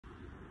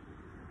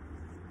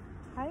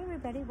Hi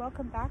everybody,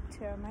 welcome back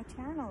to my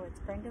channel. It's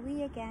Brenda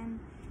Lee again.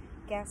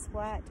 Guess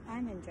what?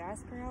 I'm in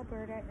Jasper,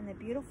 Alberta in the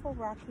beautiful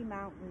Rocky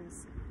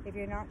Mountains. If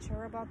you're not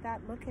sure about that,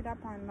 look it up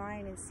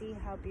online and see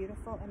how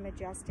beautiful and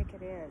majestic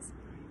it is.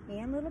 Me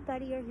and little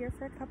buddy are here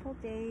for a couple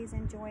days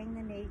enjoying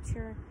the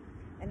nature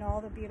and all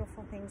the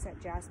beautiful things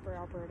that Jasper,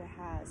 Alberta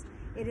has.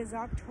 It is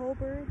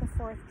October the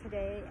 4th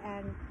today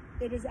and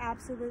it is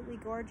absolutely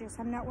gorgeous.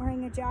 I'm not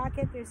wearing a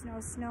jacket, there's no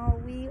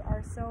snow. We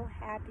are so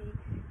happy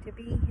to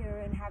be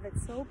here and have it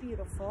so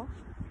beautiful.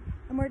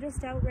 And we're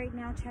just out right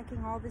now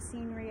checking all the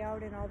scenery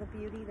out and all the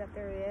beauty that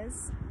there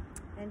is.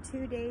 And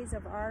 2 days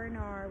of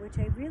R&R, which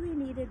I really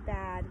needed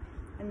bad.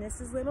 And this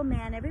is little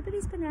man.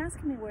 Everybody's been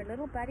asking me where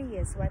little buddy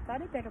is, so I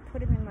thought I'd better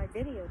put him in my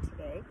video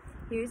today.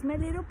 Here's my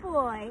little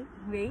boy,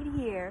 right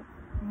here.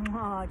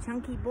 Aw,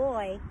 chunky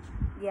boy.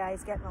 Yeah,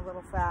 he's getting a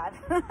little fat.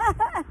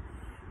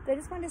 But I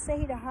just wanted to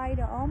say hi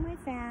to all my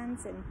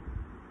fans and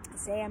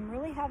say I'm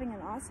really having an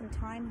awesome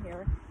time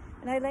here.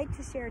 And I like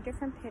to share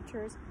different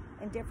pictures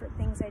and different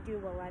things I do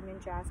while I'm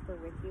in Jasper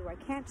with you. I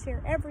can't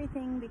share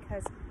everything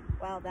because,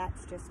 well,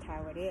 that's just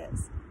how it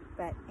is.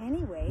 But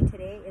anyway,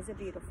 today is a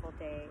beautiful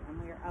day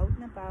and we're out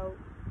and about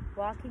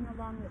walking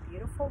along the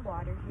beautiful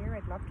water here.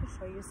 I'd love to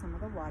show you some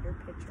of the water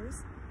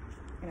pictures.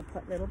 I'm gonna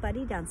put little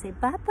buddy down, say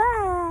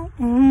bye-bye.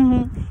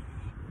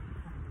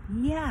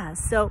 Yeah,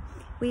 so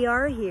we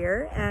are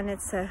here and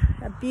it's a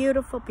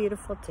beautiful,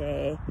 beautiful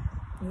day.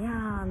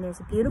 Yeah, and there's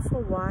a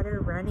beautiful water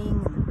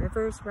running and the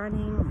river's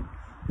running.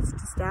 It's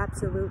just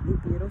absolutely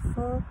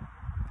beautiful.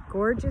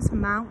 Gorgeous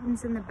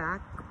mountains in the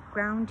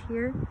background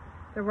here.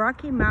 The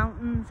Rocky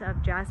Mountains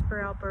of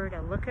Jasper,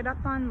 Alberta. Look it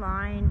up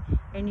online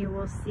and you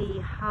will see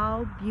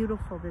how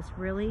beautiful this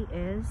really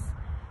is.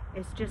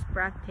 It's just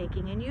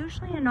breathtaking. And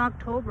usually in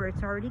October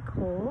it's already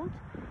cold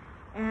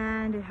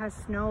and it has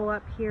snow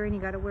up here and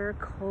you got to wear a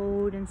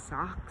coat and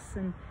socks,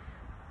 and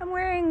I'm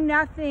wearing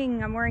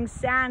nothing. I'm wearing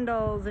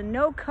sandals and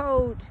no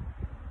coat.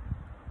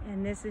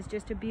 And this is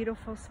just a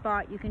beautiful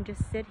spot. You can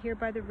just sit here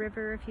by the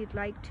river if you'd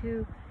like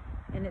to.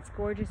 And it's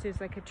gorgeous. There's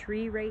like a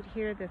tree right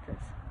here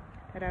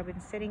that I've been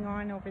sitting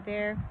on over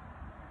there.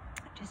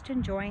 Just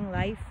enjoying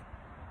life.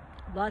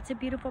 Lots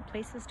of beautiful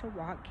places to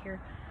walk here.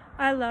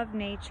 I love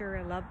nature.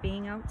 I love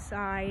being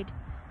outside.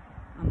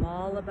 I'm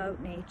all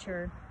about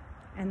nature.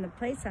 And the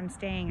place I'm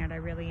staying at I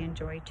really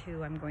enjoy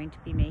too. I'm going to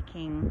be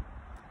making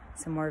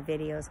some more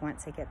videos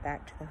once I get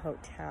back to the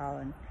hotel,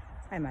 and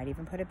I might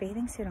even put a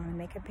bathing suit on and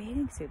make a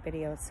bathing suit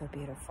video. It's so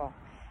beautiful.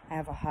 I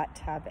have a hot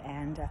tub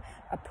and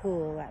a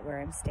pool at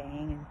where I'm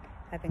staying, and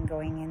I've been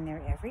going in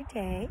there every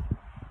day.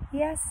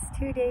 Yes,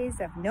 2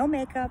 days of no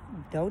makeup,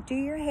 don't do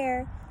your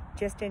hair,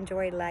 just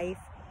enjoy life.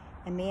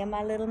 And me and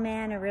my little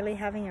man are really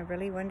having a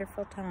really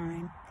wonderful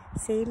time.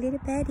 Say little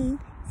buddy,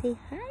 say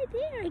hi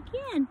there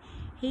again.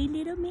 Hey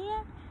little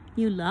man,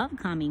 you love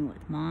coming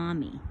with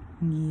mommy.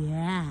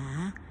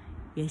 Yeah.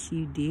 Yes,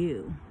 you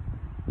do.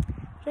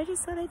 But I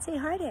just thought I'd say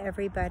hi to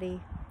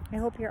everybody. I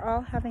hope you're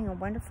all having a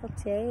wonderful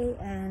day,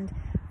 and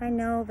I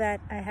know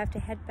that I have to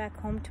head back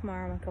home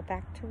tomorrow and go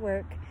back to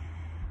work,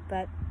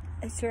 but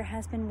it sure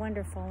has been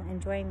wonderful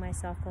enjoying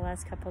myself the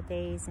last couple of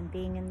days and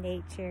being in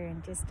nature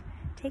and just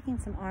taking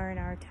some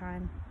R&R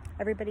time.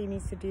 Everybody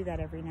needs to do that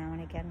every now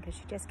and again because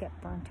you just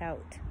get burnt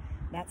out.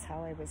 That's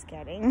how I was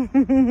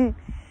getting.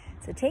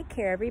 So take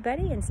care,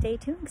 everybody, and stay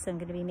tuned because I'm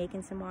going to be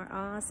making some more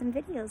awesome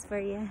videos for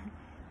you.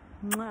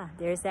 Mwah.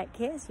 There's that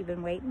kiss you've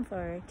been waiting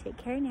for. Take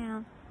care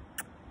now.